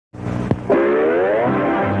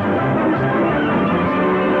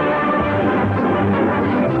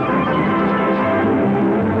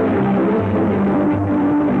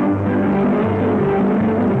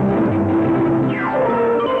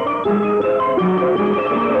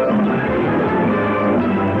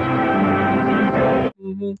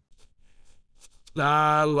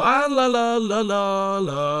La la la la la la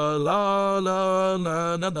la la la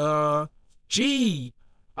la la la. Gee,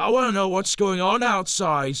 I wanna know what's going on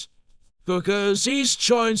outside. Because these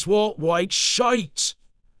joints walk like shite.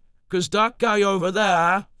 Because that guy over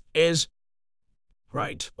there is...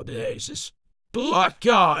 Right, what is this? Black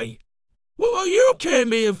guy. What are you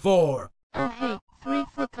came here for? Oh hey,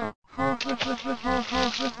 3-footer.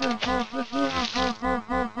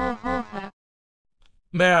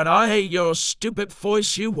 Man, I hate your stupid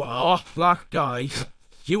voice you are, black guy.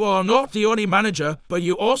 You are not the only manager, but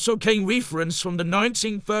you also came reference from the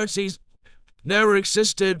 1930s. Never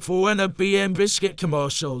existed for when a BM biscuit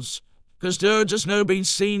commercials. Cause they're just no being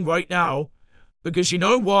seen right now. Because you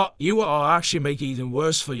know what? You are actually making it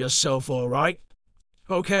worse for yourself, alright?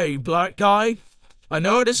 Okay, black guy. I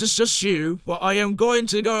know this is just you, but I am going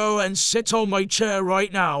to go and sit on my chair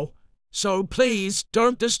right now. So please,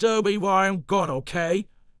 don't disturb me while I'm gone, okay?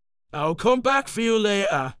 I'll come back for you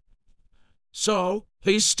later. So,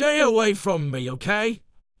 please stay away from me, okay?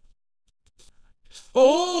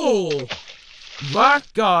 Oh!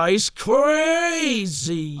 That guy's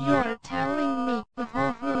crazy! You're telling me.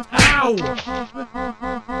 Ow!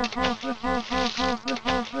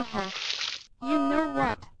 You know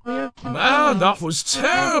what? We're Man, that was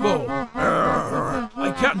terrible!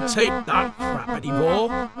 I can't take that crap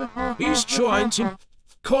anymore. He's trying to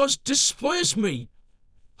displace me.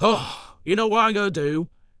 Oh, you know what I'm gonna do?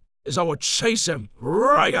 Is I will chase him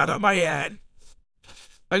right out of my head.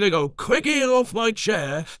 I'm gonna go quickly off my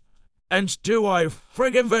chair and do my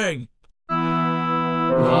friggin' thing.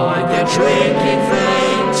 Like a drinking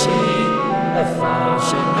fainting,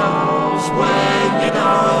 1,000 knows when you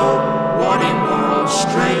know what it was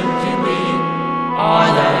strange.